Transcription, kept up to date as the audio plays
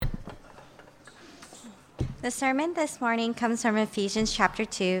The sermon this morning comes from Ephesians chapter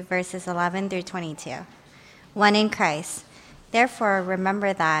 2, verses 11 through 22. One in Christ. Therefore,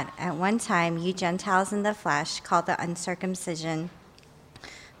 remember that at one time you Gentiles in the flesh called the uncircumcision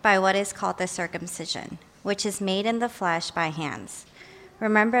by what is called the circumcision, which is made in the flesh by hands.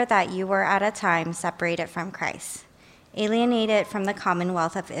 Remember that you were at a time separated from Christ, alienated from the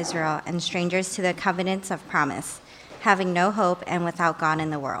commonwealth of Israel and strangers to the covenants of promise, having no hope and without God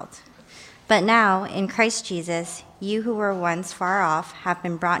in the world. But now, in Christ Jesus, you who were once far off have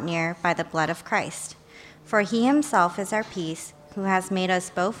been brought near by the blood of Christ. For he himself is our peace, who has made us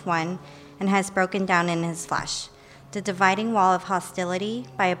both one and has broken down in his flesh the dividing wall of hostility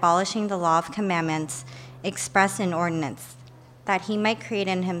by abolishing the law of commandments expressed in ordinance, that he might create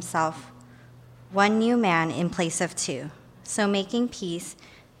in himself one new man in place of two, so making peace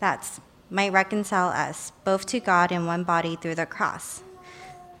that might reconcile us both to God in one body through the cross,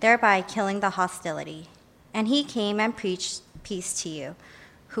 thereby killing the hostility. And he came and preached peace to you,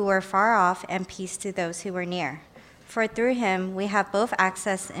 who were far off, and peace to those who were near. For through him we have both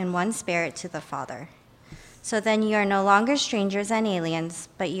access in one Spirit to the Father. So then you are no longer strangers and aliens,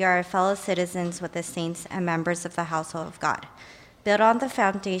 but you are fellow citizens with the saints and members of the household of God, built on the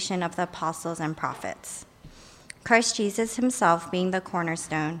foundation of the apostles and prophets, Christ Jesus himself being the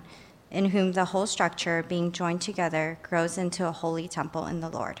cornerstone, in whom the whole structure, being joined together, grows into a holy temple in the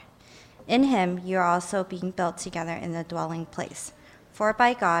Lord. In him you are also being built together in the dwelling place, for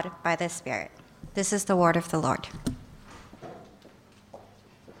by God, by the Spirit. This is the word of the Lord.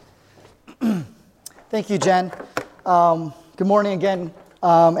 Thank you, Jen. Good morning again,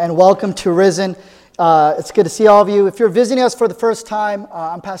 and welcome to Risen. It's good to see all of you. If you're visiting us for the first time,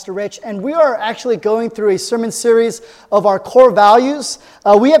 I'm Pastor Rich, and we are actually going through a sermon series of our core values.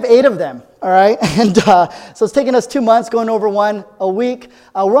 We have 8 of them, all right? And so it's taken us 2 months, going over one a week.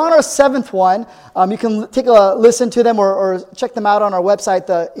 We're on our 7th one. You can take a listen to them or check them out on our website,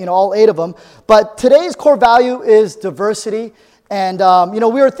 all 8 of them. But today's core value is diversity. And,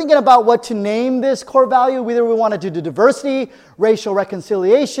 we were thinking about what to name this core value. Whether we wanted to do diversity, racial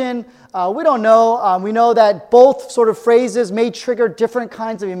reconciliation. We don't know. We know that both sort of phrases may trigger different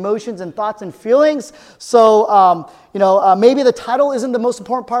kinds of emotions and thoughts and feelings. So, maybe the title isn't the most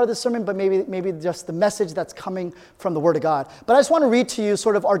important part of the sermon, but maybe just the message that's coming from the Word of God. But I just want to read to you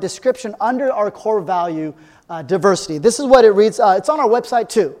sort of our description under our core value, diversity. This is what it reads. It's on our website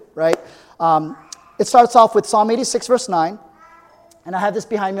too, right? It starts off with Psalm 86, verse 9. And I have this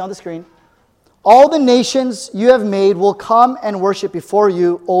behind me on the screen. All the nations you have made will come and worship before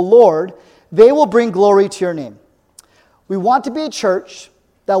you, O Lord. They will bring glory to your name. We want to be a church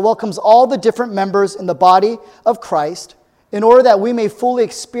that welcomes all the different members in the body of Christ in order that we may fully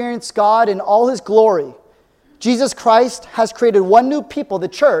experience God in all his glory. Jesus Christ has created one new people, the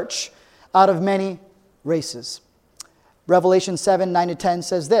church, out of many races. Revelation 7, 9-10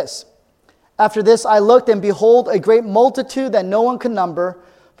 says this. After this I looked, and behold, a great multitude that no one could number,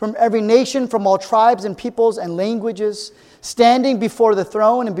 from every nation, from all tribes and peoples and languages, standing before the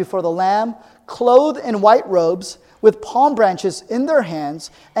throne and before the Lamb, clothed in white robes, with palm branches in their hands,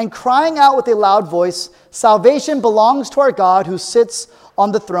 and crying out with a loud voice, Salvation belongs to our God who sits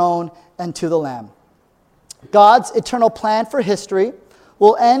on the throne and to the Lamb. God's eternal plan for history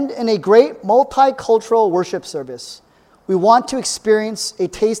will end in a great multicultural worship service. We want to experience a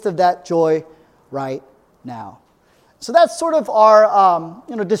taste of that joy right now. So that's sort of our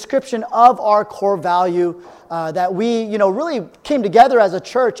description of our core value that we really came together as a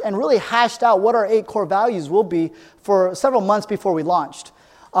church and really hashed out what our 8 core values will be for several months before we launched.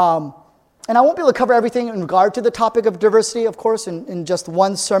 And I won't be able to cover everything in regard to the topic of diversity, of course, in just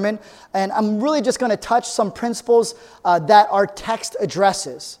one sermon. And I'm really just going to touch some principles that our text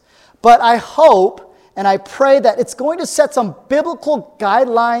addresses. But I hope and I pray that it's going to set some biblical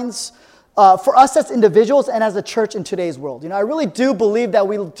guidelines for us as individuals and as a church in today's world. I really do believe that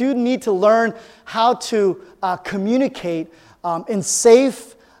we do need to learn how to communicate in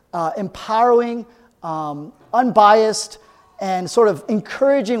safe, empowering, unbiased, and sort of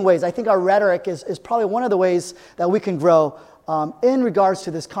encouraging ways. I think our rhetoric is probably one of the ways that we can grow in regards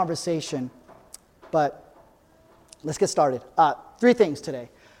to this conversation. But let's get started. 3 things today.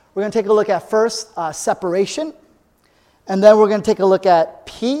 We're going to take a look at first separation, and then we're going to take a look at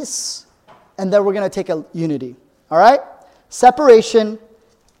peace, and then we're going to take a unity. All right? Separation,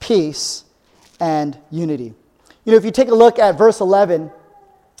 peace, and unity. If you take a look at verse 11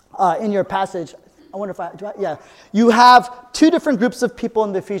 in your passage, I wonder if you have 2 different groups of people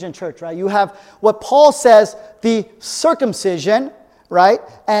in the Ephesian church, right? You have what Paul says, the circumcision, right?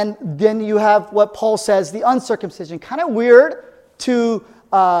 And then you have what Paul says, the uncircumcision. Kind of weird to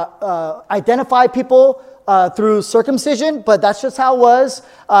identify people through circumcision, but that's just how it was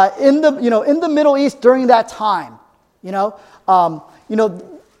in the Middle East during that time. You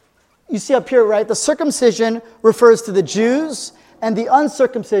see up here, right? The circumcision refers to the Jews, and the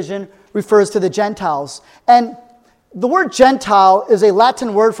uncircumcision refers to the Gentiles. And the word Gentile is a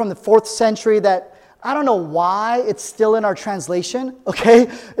Latin word from the 4th century that I don't know why it's still in our translation, okay?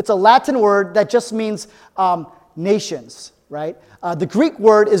 It's a Latin word that just means nations, right? The Greek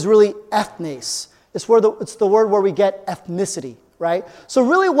word is really ethnes. It's the word where we get ethnicity, right? So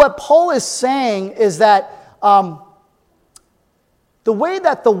really what Paul is saying is that the way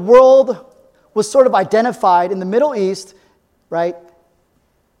that the world was sort of identified in the Middle East, right,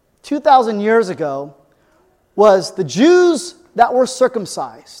 2,000 years ago, was the Jews that were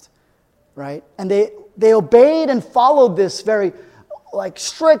circumcised, right? And they obeyed and followed this very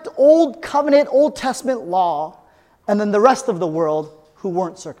strict Old Covenant, Old Testament law, and then the rest of the world who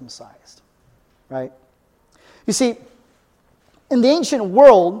weren't circumcised, right? You see, in the ancient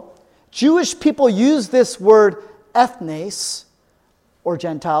world, Jewish people used this word ethnes, or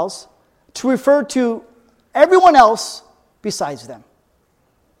Gentiles, to refer to everyone else besides them,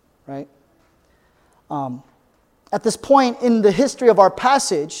 right? At this point in the history of our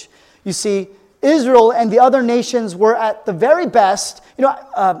passage, you see Israel and the other nations were at the very best.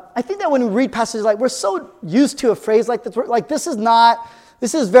 I think that when we read passages we're so used to a phrase like this,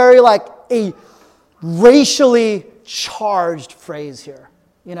 this is very like a racially charged phrase here,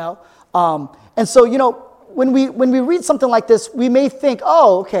 and so, when we read something like this, we may think,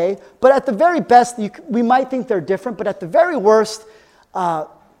 oh, okay, but at the very best, we might think they're different, but at the very worst,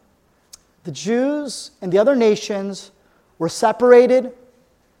 the Jews and the other nations were separated,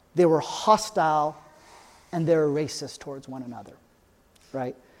 they were hostile, and they were racist towards one another,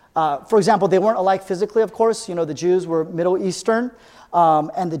 right? For example, they weren't alike physically, of course. The Jews were Middle Eastern,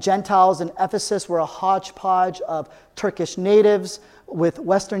 and the Gentiles in Ephesus were a hodgepodge of Turkish natives with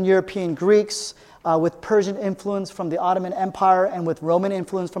Western European Greeks, with Persian influence from the Ottoman Empire, and with Roman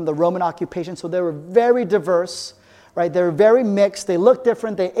influence from the Roman occupation. So they were very diverse, right? They were very mixed. They looked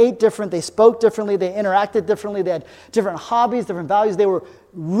different. They ate different. They spoke differently. They interacted differently. They had different hobbies, different values. They were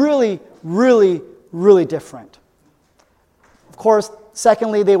really, really, really different. Of course,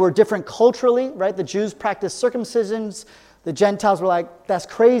 secondly, they were different culturally, right? The Jews practiced circumcisions. The Gentiles were like, that's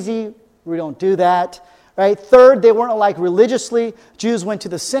crazy. We don't do that. Right? Third, they weren't alike religiously. Jews went to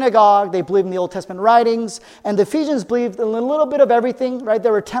the synagogue. They believed in the Old Testament writings. And the Ephesians believed in a little bit of everything. Right?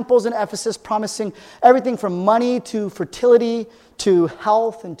 There were temples in Ephesus promising everything from money to fertility to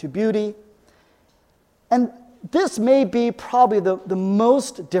health and to beauty. And this may be probably the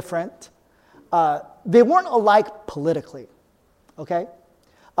most different. They weren't alike politically. Okay?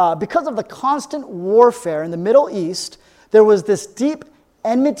 Because of the constant warfare in the Middle East, there was this deep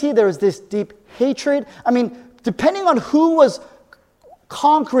enmity, there was this deep hatred. I mean, depending on who was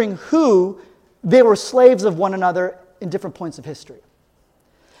conquering who, they were slaves of one another in different points of history.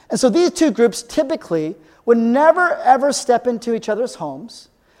 And so these two groups typically would never, ever step into each other's homes,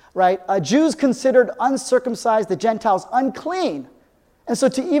 right? Jews considered uncircumcised, the Gentiles unclean. And so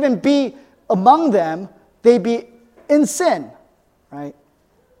to even be among them, they'd be in sin, right?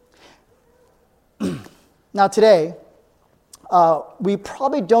 Now today, we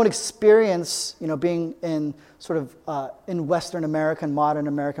probably don't experience, being in sort of in Western America,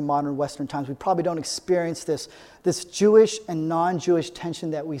 modern Western times, we probably don't experience this Jewish and non-Jewish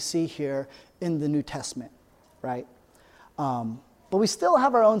tension that we see here in the New Testament, right? But we still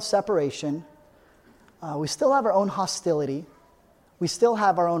have our own separation. We still have our own hostility. We still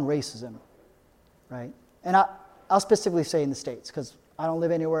have our own racism, right? And I'll specifically say in the States, because I don't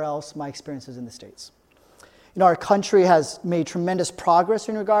live anywhere else. My experience is in the States. Our country has made tremendous progress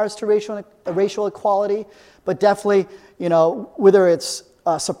in regards to racial equality, but definitely, whether it's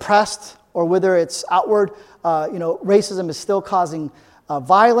suppressed or whether it's outward, racism is still causing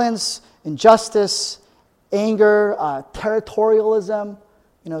violence, injustice, anger, territorialism,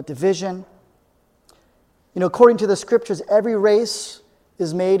 division. According to the scriptures, every race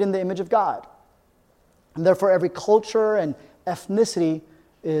is made in the image of God. And therefore, every culture and ethnicity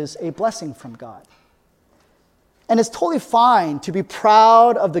is a blessing from God. And it's totally fine to be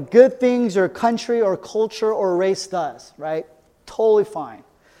proud of the good things your country or culture or race does, right? Totally fine.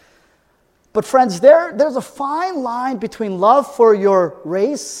 But friends, there's a fine line between love for your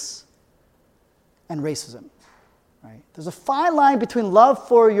race and racism, right? There's a fine line between love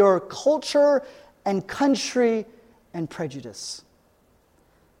for your culture and country and prejudice.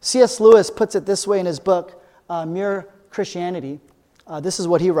 C.S. Lewis puts it this way in his book, Mere Christianity. This is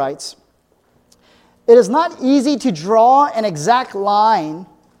what he writes. it is not easy to draw an exact line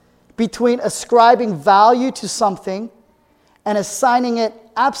between ascribing value to something and assigning it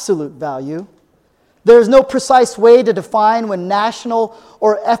absolute value. There is no precise way to define when national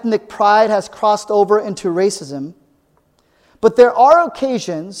or ethnic pride has crossed over into racism. But there are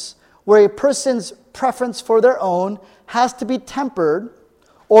occasions where a person's preference for their own has to be tempered,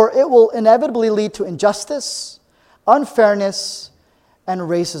 or it will inevitably lead to injustice, unfairness, and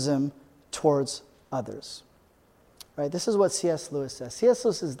racism towards others. Right? This is what C.S. Lewis says. C.S.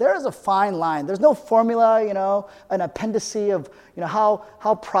 Lewis says there is a fine line. There's no formula, an appendice of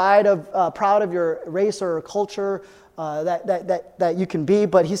how proud of your race or culture that you can be.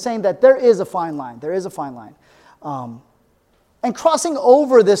 But he's saying that there is a fine line. There is a fine line. And crossing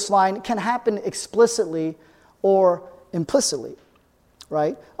over this line can happen explicitly or implicitly,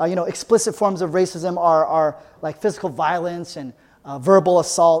 right? Explicit forms of racism are like physical violence and verbal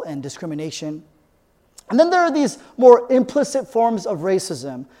assault and discrimination. And then there are these more implicit forms of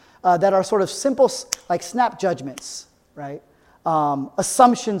racism that are sort of simple, like snap judgments, right?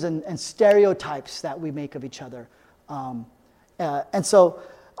 Assumptions and stereotypes that we make of each other.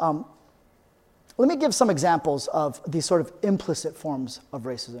 Let me give some examples of these sort of implicit forms of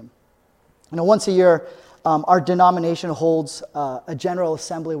racism. Once a year, our denomination holds a general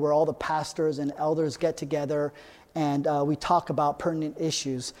assembly where all the pastors and elders get together and we talk about pertinent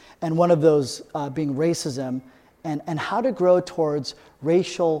issues, and one of those being racism and how to grow towards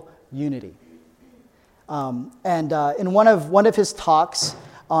racial unity. In one of his talks,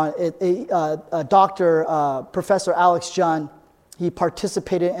 Professor Alex Jun, he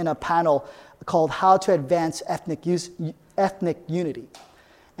participated in a panel called How to Advance Ethnic Unity.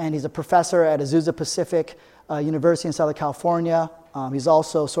 And he's a professor at Azusa Pacific University in Southern California. He's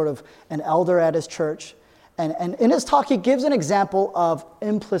also sort of an elder at his church. And in his talk, he gives an example of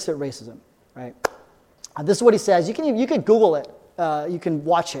implicit racism, right? This is what he says. You can Google it. You can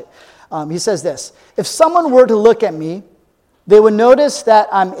watch it. He says this: if someone were to look at me, they would notice that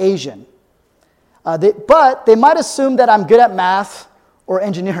I'm Asian. But they might assume that I'm good at math or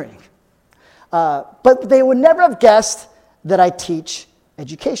engineering. But they would never have guessed that I teach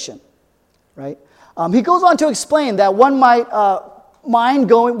education, right? He goes on to explain that one wouldn't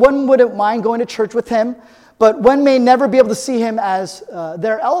mind going to church with him, but one may never be able to see him as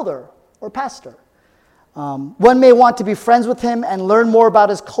their elder or pastor. One may want to be friends with him and learn more about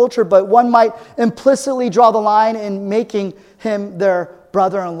his culture, but one might implicitly draw the line in making him their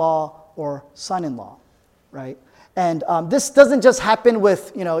brother-in-law or son-in-law, right? And this doesn't just happen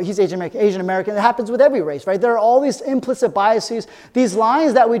with, he's Asian American. It happens with every race, right? There are all these implicit biases, these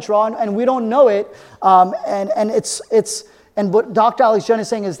lines that we draw, and we don't know it. And what Dr. Alex Jun is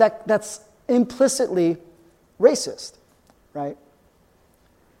saying is that that's implicitly racist, right?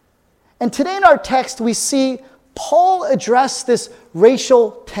 And today in our text, we see Paul address this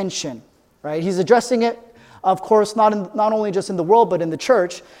racial tension, right? He's addressing it, of course, not only just in the world, but in the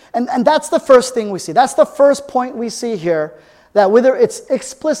church. And that's the first thing we see. That's the first point we see here, that whether it's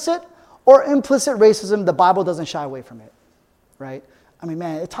explicit or implicit racism, the Bible doesn't shy away from it, right? I mean,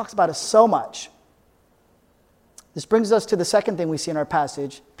 man, it talks about it so much. This brings us to the second thing we see in our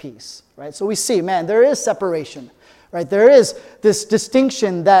passage, peace, right? So we see, man, there is separation, right? There is this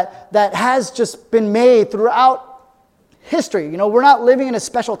distinction that has just been made throughout history. We're not living in a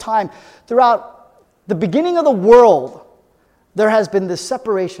special time. Throughout the beginning of the world, there has been this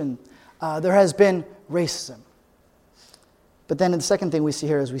separation. There has been racism. But then the second thing we see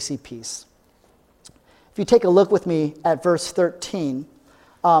here is we see peace. If you take a look with me at verse 13,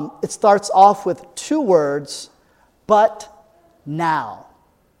 it starts off with two words, but now,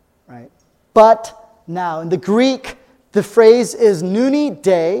 right? But now. In the Greek, the phrase is nouni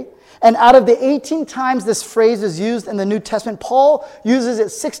day, and out of the 18 times this phrase is used in the New Testament, Paul uses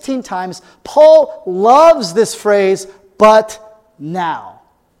it 16 times. Paul loves this phrase, but now.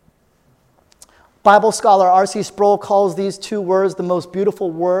 Bible scholar R.C. Sproul calls these two words the most beautiful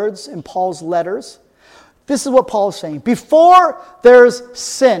words in Paul's letters. This is what Paul is saying. Before there's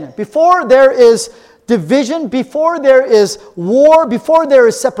sin, before there is division, before there is war, before there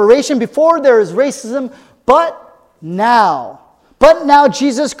is separation, before there is racism, but now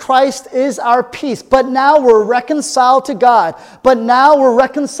Jesus Christ is our peace. But now we're reconciled to God. But now we're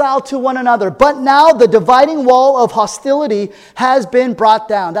reconciled to one another. But now the dividing wall of hostility has been brought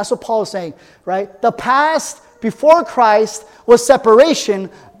down. That's what Paul is saying, right? The past before Christ was separation,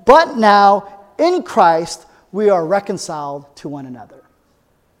 but now in Christ we are reconciled to one another.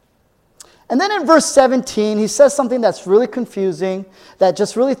 And then in verse 17, he says something that's really confusing, that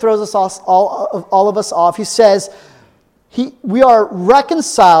just really throws us all of us off. He says, we are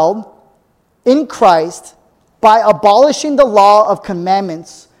reconciled in Christ by abolishing the law of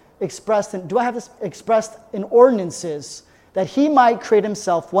commandments expressed in ordinances, that he might create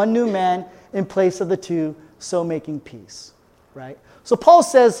himself one new man in place of the two, so making peace. Right? So Paul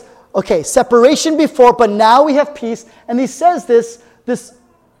says, okay, separation before, but now we have peace. And he says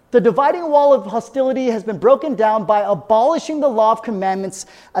the dividing wall of hostility has been broken down by abolishing the law of commandments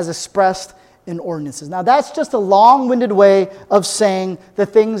as expressed in ordinances. Now that's just a long-winded way of saying the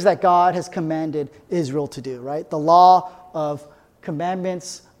things that God has commanded Israel to do, right? The law of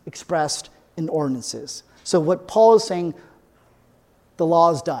commandments expressed in ordinances. So what Paul is saying, the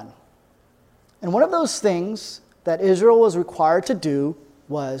law is done. And one of those things that Israel was required to do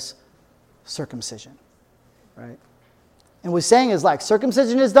was circumcision, right? And what he's saying is like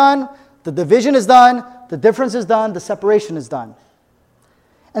circumcision is done, the division is done, the difference is done, the separation is done.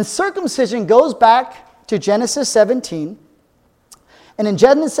 And circumcision goes back to Genesis 17. And in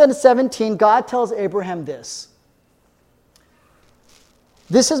Genesis 17, God tells Abraham this.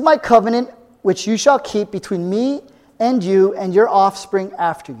 This is my covenant which you shall keep between me and you and your offspring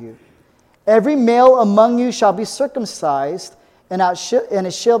after you. Every male among you shall be circumcised, and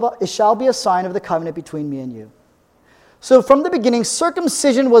it shall be a sign of the covenant between me and you. So from the beginning,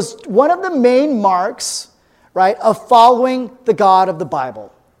 circumcision was one of the main marks, right, of following the God of the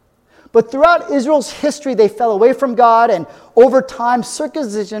Bible. But throughout Israel's history, they fell away from God, and over time,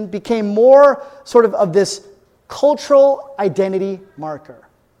 circumcision became more sort of this cultural identity marker.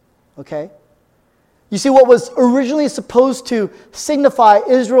 Okay? You see, what was originally supposed to signify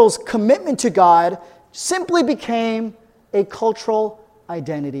Israel's commitment to God simply became a cultural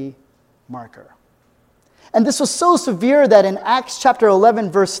identity marker. And this was so severe that in Acts chapter 11,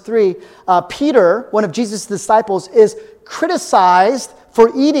 verse 3, Peter, one of Jesus' disciples, is criticized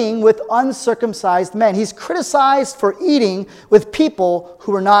for eating with uncircumcised men. He's criticized for eating with people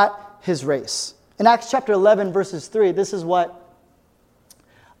who are not his race. In Acts chapter 11, verses 3, this is what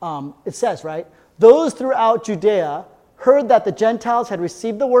it says, right? Those throughout Judea heard that the Gentiles had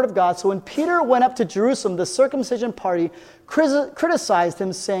received the word of God. So when Peter went up to Jerusalem, the circumcision party criticized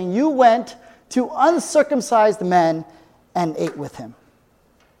him, saying, "You went to uncircumcised men and ate with him."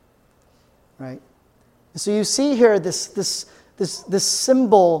 Right? So you see here this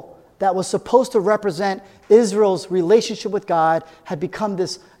symbol that was supposed to represent Israel's relationship with God had become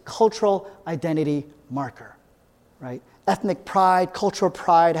this cultural identity marker. Right? Ethnic pride, cultural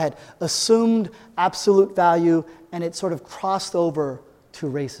pride had assumed absolute value, and it sort of crossed over to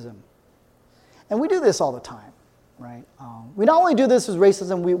racism. And we do this all the time, right? We not only do this as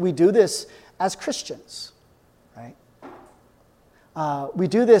racism, we do this as Christians, right? We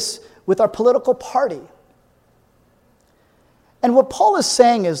do this with our political party. And what Paul is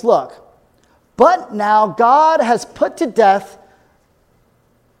saying is, look, but now God has put to death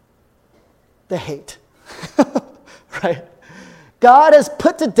the hate. Right? God has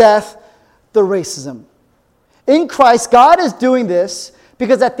put to death the racism. In Christ, God is doing this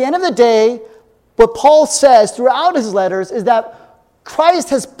because at the end of the day, what Paul says throughout his letters is that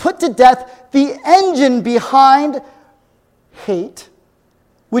Christ has put to death the engine behind hate,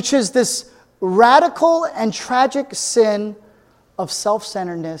 which is this radical and tragic sin of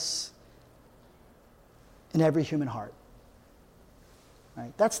self-centeredness in every human heart.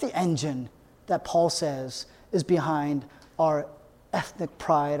 Right? That's the engine that Paul says is behind our ethnic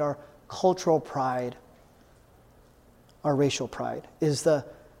pride, our cultural pride, our racial pride, is the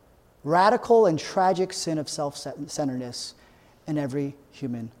radical and tragic sin of self-centeredness in every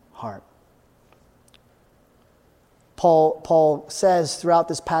human heart. Paul says throughout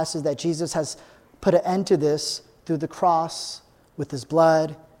this passage that Jesus has put an end to this through the cross, with his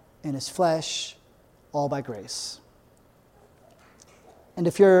blood and his flesh, all by grace. And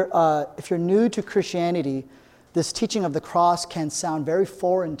if you're new to Christianity, this teaching of the cross can sound very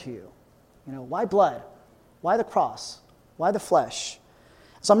foreign to you. You know, why blood? Why the cross? Why the flesh?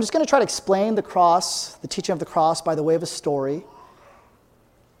 So I'm just going to try to explain the cross, the teaching of the cross, by the way of a story.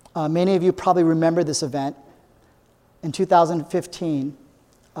 Many of you probably remember this event. In 2015,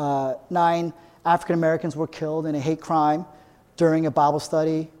 9 African Americans were killed in a hate crime during a Bible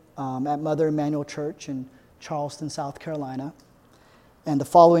study at Mother Emanuel Church in Charleston, South Carolina. And the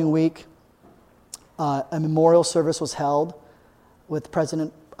following week, a memorial service was held with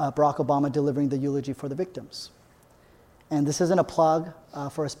President Barack Obama delivering the eulogy for the victims. And this isn't a plug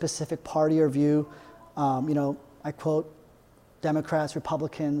for a specific party or view. I quote Democrats,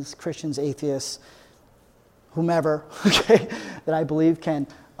 Republicans, Christians, atheists, whomever, okay, that I believe can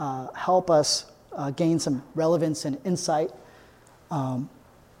help us gain some relevance and insight.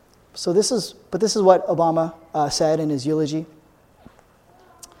 This is what Obama said in his eulogy.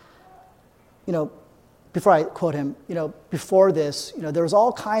 before I quote him, before this, there was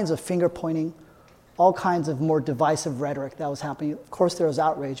all kinds of finger pointing, all kinds of more divisive rhetoric that was happening. Of course, there was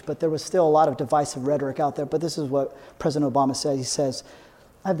outrage, but there was still a lot of divisive rhetoric out there. But this is what President Obama said. He says,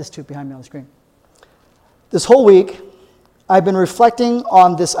 I have this too behind me on the screen. This whole week, I've been reflecting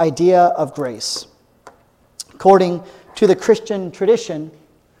on this idea of grace. According to the Christian tradition,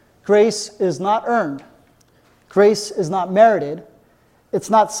 grace is not earned. Grace is not merited. It's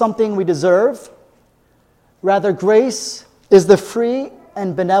not something we deserve. Rather, grace is the free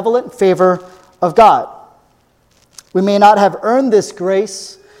and benevolent favor of God. We may not have earned this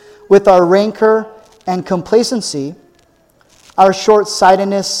grace with our rancor and complacency, our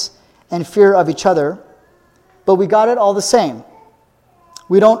short-sightedness and fear of each other, but we got it all the same.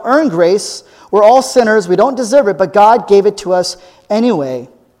 We don't earn grace. We're all sinners. We don't deserve it, but God gave it to us anyway.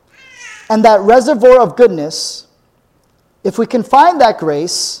 And that reservoir of goodness, if we can find that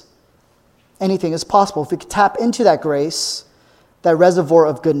grace, anything is possible. If we can tap into that grace, that reservoir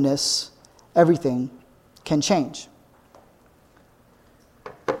of goodness, everything can change.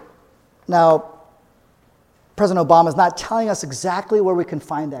 Now, President Obama is not telling us exactly where we can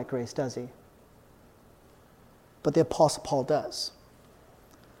find that grace, does he? But the Apostle Paul does.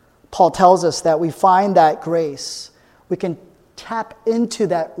 Paul tells us that we find that grace. We can tap into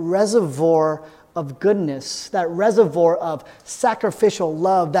that reservoir of goodness, that reservoir of sacrificial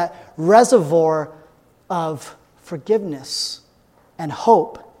love, that reservoir of forgiveness and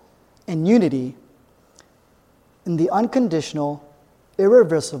hope and unity in the unconditional,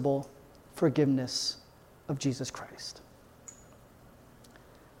 irreversible forgiveness of Jesus Christ.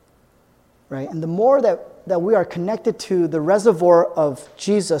 Right? And the more that we are connected to the reservoir of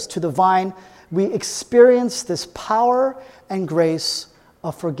Jesus, to the vine, we experience this power and grace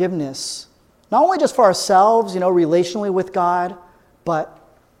of forgiveness. Not only just for ourselves, relationally with God, but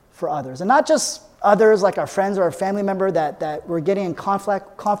for others. And not just others like our friends or our family member that we're getting in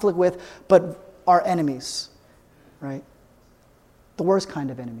conflict with, but our enemies, right? The worst kind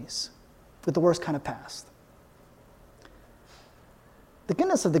of enemies, with the worst kind of past. The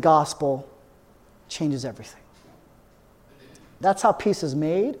goodness of the gospel changes everything. That's how peace is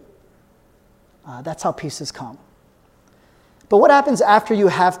made. That's how peace has come. But what happens after you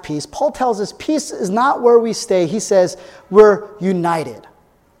have peace? Paul tells us peace is not where we stay. He says we're united,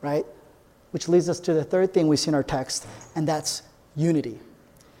 right? Which leads us to the third thing we see in our text, and that's unity.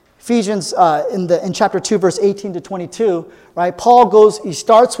 Ephesians in chapter 2, verse 18 to 22, right? He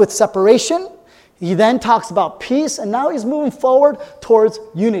starts with separation. He then talks about peace, and now he's moving forward towards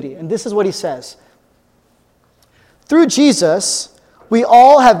unity. And this is what he says. Through Jesus, we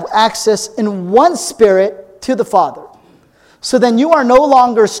all have access in one spirit to the Father. So then you are no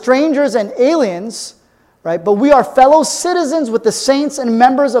longer strangers and aliens, right? But we are fellow citizens with the saints and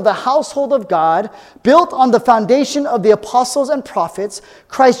members of the household of God, built on the foundation of the apostles and prophets,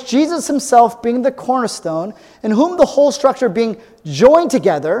 Christ Jesus himself being the cornerstone, in whom the whole structure being joined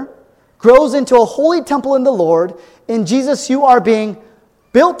together grows into a holy temple in the Lord. In Jesus you are being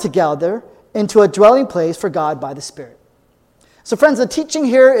built together into a dwelling place for God by the Spirit. So friends, the teaching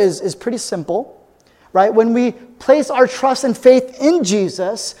here is pretty simple. Right? When we place our trust and faith in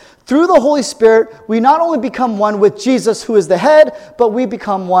Jesus, through the Holy Spirit, we not only become one with Jesus, who is the head, but we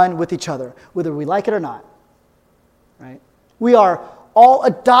become one with each other, whether we like it or not. Right? We are all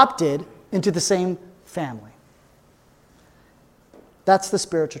adopted into the same family. That's the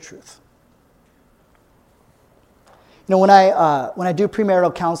spiritual truth. When I do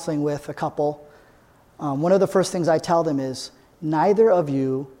premarital counseling with a couple, one of the first things I tell them is, neither of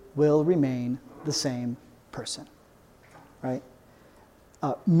you will remain the same person, right?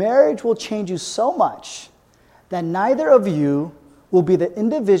 Marriage will change you so much that neither of you will be the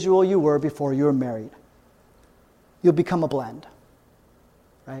individual you were before you were married. You'll become a blend,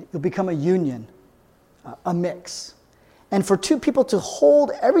 right? You'll become a union, a mix. And for two people to hold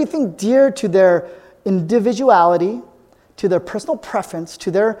everything dear to their individuality, to their personal preference,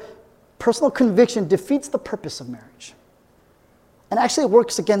 to their personal conviction, defeats the purpose of marriage. And actually it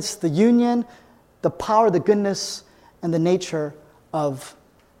works against the union, the power, the goodness, and the nature of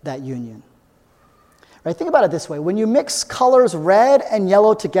that union. Right? Think about it this way. When you mix colors red and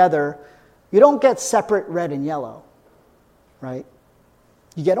yellow together, you don't get separate red and yellow, right?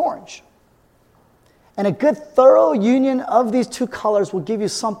 You get orange. And a good, thorough union of these two colors will give you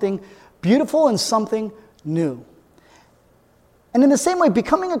something beautiful and something new. And in the same way,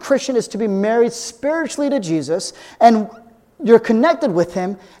 becoming a Christian is to be married spiritually to Jesus, and you're connected with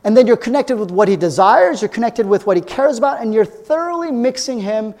him, and then you're connected with what he desires, you're connected with what he cares about, and you're thoroughly mixing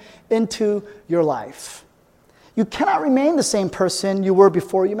him into your life. You cannot remain the same person you were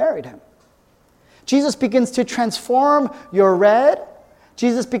before you married him. Jesus begins to transform your red.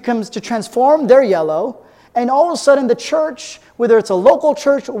 Jesus begins to transform their yellow. And all of a sudden, the church, whether it's a local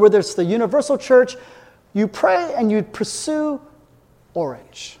church or whether it's the universal church, you pray and you pursue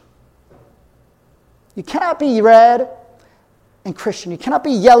orange. You cannot be red and Christian. You cannot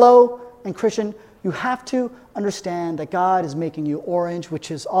be yellow and Christian. You have to understand that God is making you orange,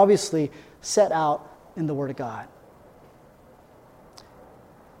 which is obviously set out in the Word of God.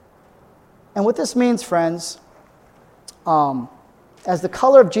 And what this means, friends, as the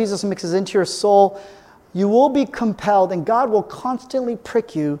color of Jesus mixes into your soul, you will be compelled, and God will constantly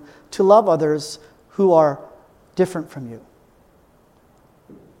prick you to love others who are different from you.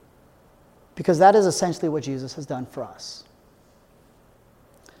 Because that is essentially what Jesus has done for us.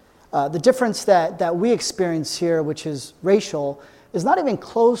 The difference that we experience here, which is racial, is not even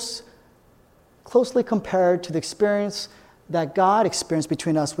closely compared to the experience that God experienced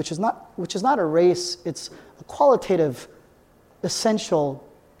between us, which is not a race, it's a qualitative, essential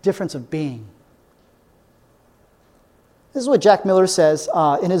difference of being. This is what Jack Miller says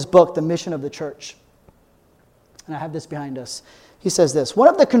in his book, The Mission of the Church. And I have this behind us. He says this: one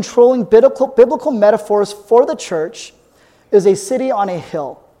of the controlling biblical metaphors for the church is a city on a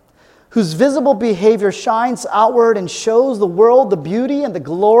hill, whose visible behavior shines outward and shows the world the beauty and the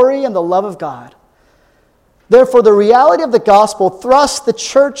glory and the love of God. Therefore, the reality of the gospel thrusts the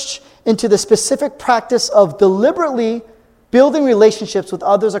church into the specific practice of deliberately building relationships with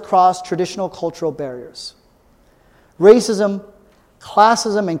others across traditional cultural barriers. Racism,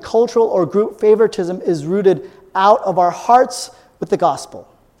 classism, and cultural or group favoritism is rooted out of our hearts with the gospel.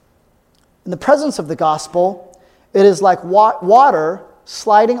 In the presence of the gospel, it is like water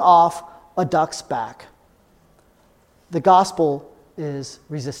sliding off a duck's back. The gospel is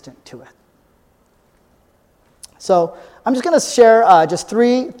resistant to it. So I'm just going to share just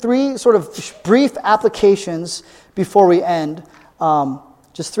three sort of brief applications before we end.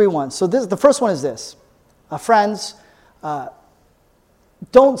 Just three ones. So the first one is this. Friends,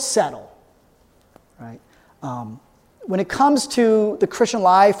 don't settle. Right? When it comes to the Christian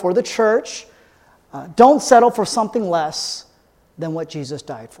life or the church, don't settle for something less than what Jesus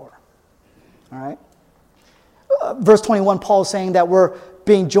died for. All right? Verse 21, Paul is saying that we're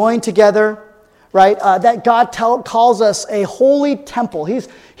being joined together, right? That God calls us a holy temple. He's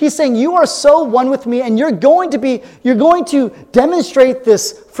saying, you are so one with me, and you're going to demonstrate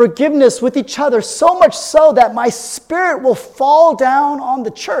this forgiveness with each other, so much so that my spirit will fall down on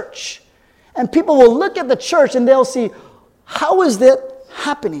the church. And people will look at the church and they'll see, how is that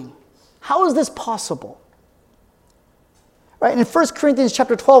happening? How is this possible? Right? And in 1 Corinthians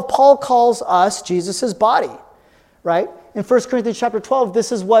chapter 12, Paul calls us Jesus' body. Right? In 1 Corinthians chapter 12,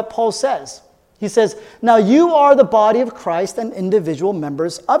 this is what Paul says. He says, now you are the body of Christ and individual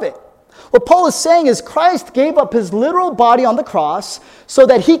members of it. What Paul is saying is Christ gave up his literal body on the cross so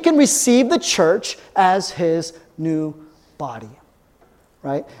that he can receive the church as his new body.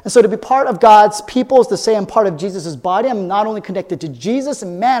 Right? And so to be part of God's people is to say I'm part of Jesus' body. I'm not only connected to Jesus,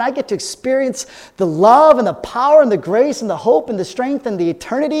 and man, I get to experience the love and the power and the grace and the hope and the strength and the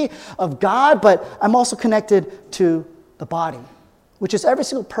eternity of God, but I'm also connected to the body, which is every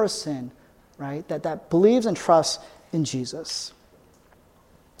single person, right, that believes and trusts in Jesus.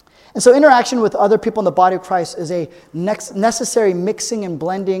 And so interaction with other people in the body of Christ is a necessary mixing and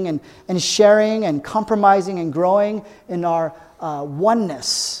blending and sharing and compromising and growing in our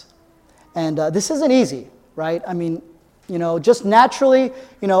oneness. And this isn't easy, right? I mean, just naturally,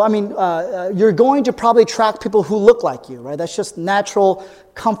 you're going to probably attract people who look like you, right? That's just natural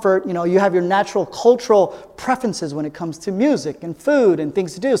comfort. You have your natural cultural preferences when it comes to music and food and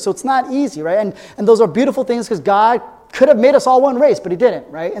things to do. So it's not easy, right? And those are beautiful things because God could have made us all one race, but he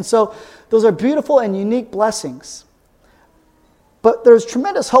didn't, right? And so those are beautiful and unique blessings. But there's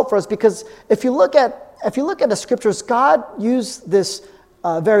tremendous hope for us because if you look at the scriptures, God used this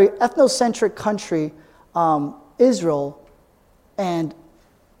very ethnocentric country, Israel, and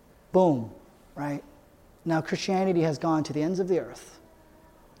boom, right? Now Christianity has gone to the ends of the earth,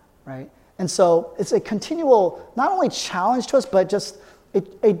 right? And so it's a continual, not only challenge to us, but just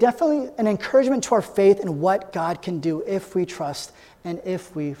a definitely an encouragement to our faith in what God can do if we trust and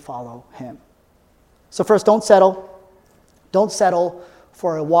if we follow him. So first, don't settle. Don't settle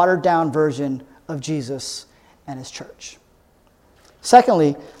for a watered-down version of Jesus and his church.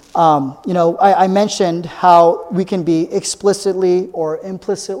 Secondly, I mentioned how we can be explicitly or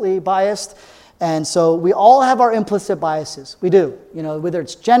implicitly biased. And so we all have our implicit biases. We do. Whether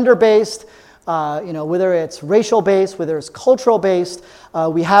it's gender-based, whether it's racial-based, whether it's cultural-based,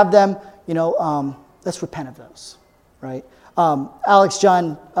 we have them. Let's repent of those, right? Alex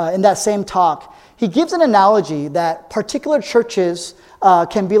John, in that same talk, he gives an analogy that particular churches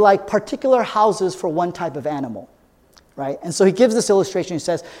can be like particular houses for one type of animal, right? And so he gives this illustration. He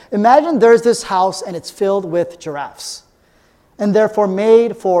says, imagine there's this house and it's filled with giraffes, and therefore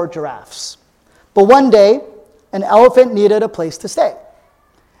made for giraffes. But one day, an elephant needed a place to stay.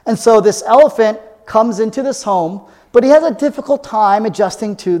 And so this elephant comes into this home, but he has a difficult time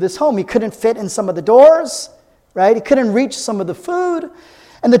adjusting to this home. He couldn't fit in some of the doors, right? He couldn't reach some of the food.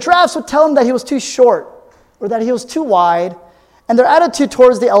 And the giraffes would tell him that he was too short or that he was too wide. And their attitude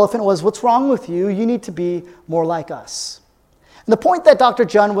towards the elephant was, what's wrong with you? You need to be more like us. And the point that Dr.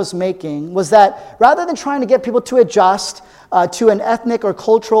 John was making was that rather than trying to get people to adjust to an ethnic or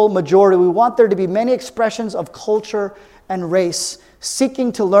cultural majority, we want there to be many expressions of culture and race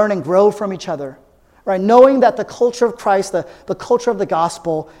seeking to learn and grow from each other, right? Knowing that the culture of Christ, the culture of the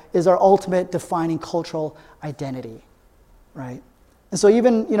gospel is our ultimate defining cultural identity, right? And so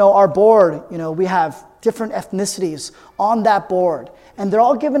even, our board, we have different ethnicities on that board, and they're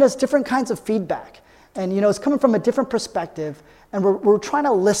all giving us different kinds of feedback. And, it's coming from a different perspective, and we're trying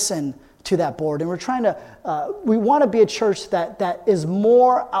to listen to that board, and we want to be a church that is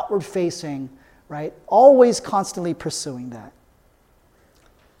more outward facing, right? Always constantly pursuing that,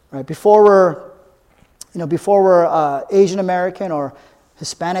 right? Before we're Asian American or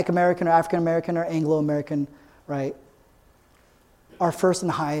Hispanic American or African American or Anglo American, right? Our first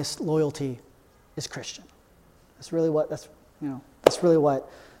and highest loyalty is Christian. That's really what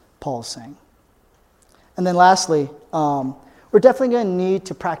Paul's saying. And then lastly, we're definitely going to need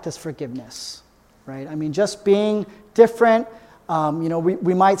to practice forgiveness, right? I mean, just being different,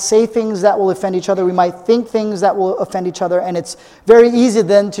 we might say things that will offend each other. We might think things that will offend each other. And it's very easy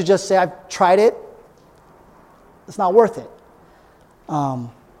then to just say, I've tried it. It's not worth it.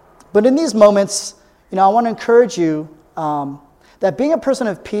 But in these moments, I want to encourage you that being a person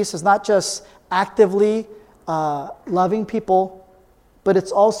of peace is not just actively loving people, but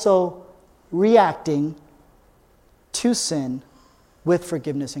it's also reacting to sin with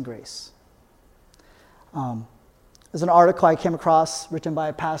forgiveness and grace. There's an article I came across written by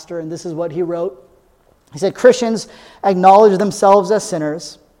a pastor, and this is what he wrote. He said, Christians acknowledge themselves as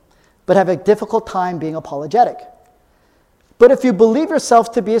sinners, but have a difficult time being apologetic. But if you believe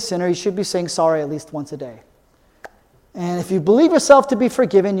yourself to be a sinner, you should be saying sorry at least once a day. And if you believe yourself to be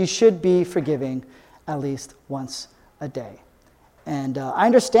forgiven, you should be forgiving at least once a day. And I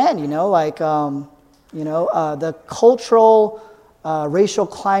understand, the cultural, racial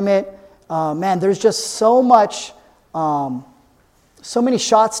climate, there's just so many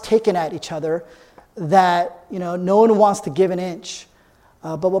shots taken at each other that, no one wants to give an inch.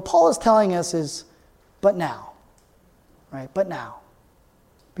 But what Paul is telling us is, but now, right? But now.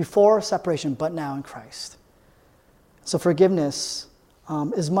 Before separation, but now in Christ. So forgiveness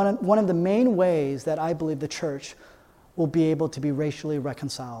is one of the main ways that I believe the church will be able to be racially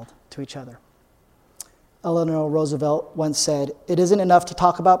reconciled to each other. Eleanor Roosevelt once said, it isn't enough to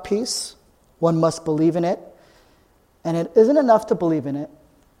talk about peace, one must believe in it. And it isn't enough to believe in it,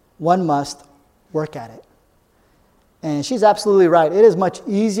 one must work at it. And she's absolutely right. It is much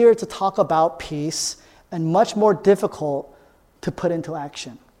easier to talk about peace and much more difficult to put into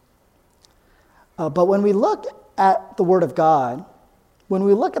action. But when we look at the Word of God, when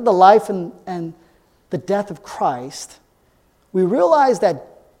we look at the life and the death of Christ, we realize that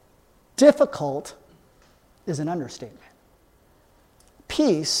difficult is an understatement.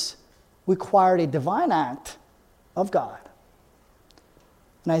 Peace required a divine act of God.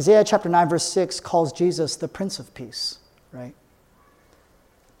 And Isaiah chapter 9, verse 6 calls Jesus the Prince of Peace, right?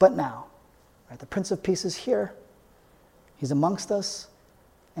 But now, right, the Prince of Peace is here. He's amongst us,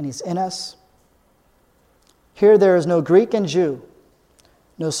 and he's in us. Here there is no Greek and Jew,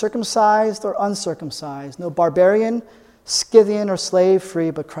 no circumcised or uncircumcised, no barbarian, Scythian, or slave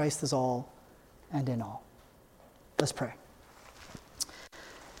free, but Christ is all and in all. Let's pray.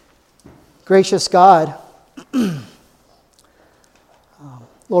 Gracious God,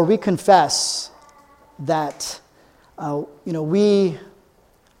 Lord, we confess that we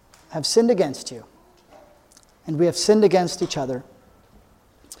have sinned against you, and we have sinned against each other.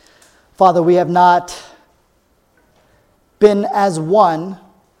 Father, we have not been as one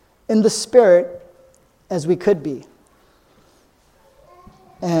in the Spirit as we could be.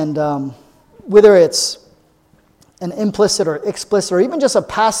 And whether it's an implicit or explicit or even just a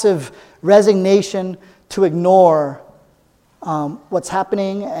passive resignation to ignore what's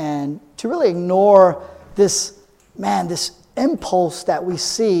happening and to really ignore this impulse that we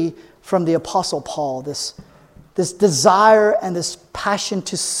see from the Apostle Paul, this desire and this passion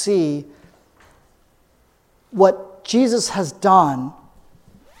to see what what Jesus has done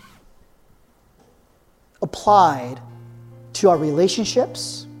applied to our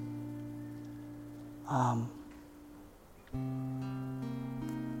relationships,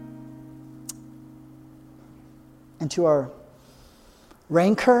 and to our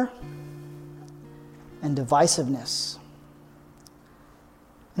rancor and divisiveness.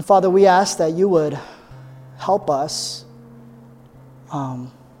 And Father, we ask that you would help us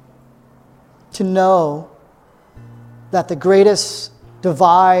to know that the greatest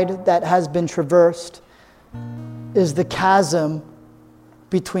divide that has been traversed is the chasm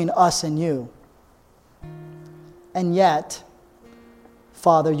between us and you. And yet,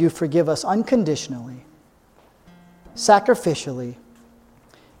 Father, you forgive us unconditionally, sacrificially,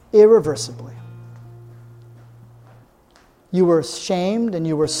 irreversibly. You were shamed and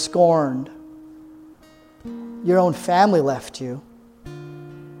you were scorned. Your own family left you.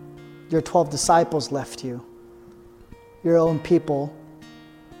 Your 12 disciples left you. Your own people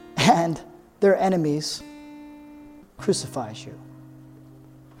and their enemies crucified you.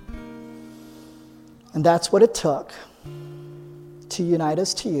 And that's what it took to unite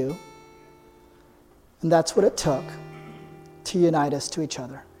us to you. And that's what it took to unite us to each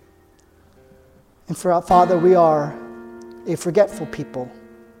other. And for our Father, we are a forgetful people.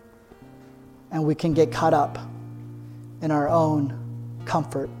 And we can get caught up in our own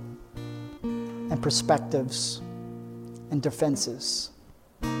comfort and perspectives and defenses.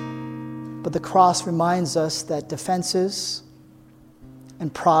 But the cross reminds us that defenses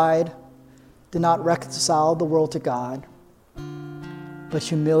and pride did not reconcile the world to God, but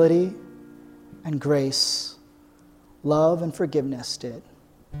humility and grace, love and forgiveness did.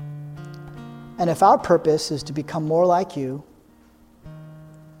 And if our purpose is to become more like you,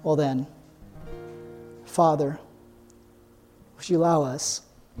 well then, Father, would you allow us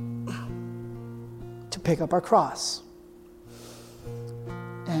to pick up our cross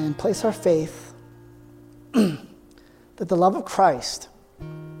and place our faith that the love of Christ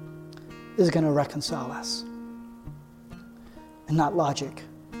is going to reconcile us, and not logic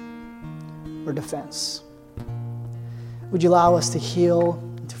or defense. Would you allow us to heal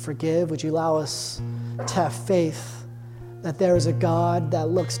and to forgive? Would you allow us to have faith that there is a God that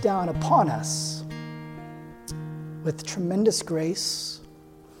looks down upon us with tremendous grace,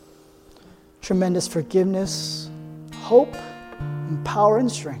 tremendous forgiveness, hope, and power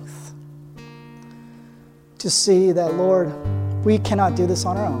and strength, to see that, Lord, we cannot do this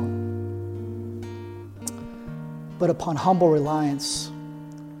on our own, but upon humble reliance,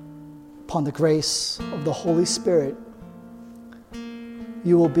 upon the grace of the Holy Spirit,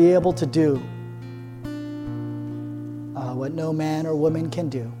 you will be able to do what no man or woman can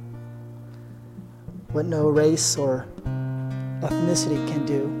do, what no race or ethnicity can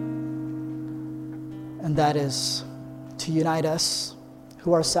do, and that is to unite us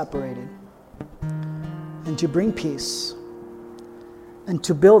who are separated, and to bring peace, and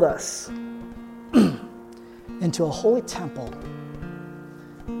to build us into a holy temple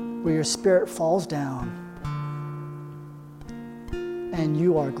where your Spirit falls down and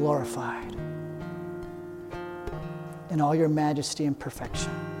you are glorified in all your majesty and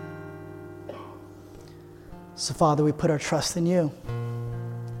perfection. So, Father, we put our trust in you,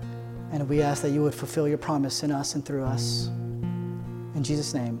 and we ask that you would fulfill your promise in us and through us. In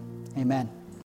Jesus' name, amen.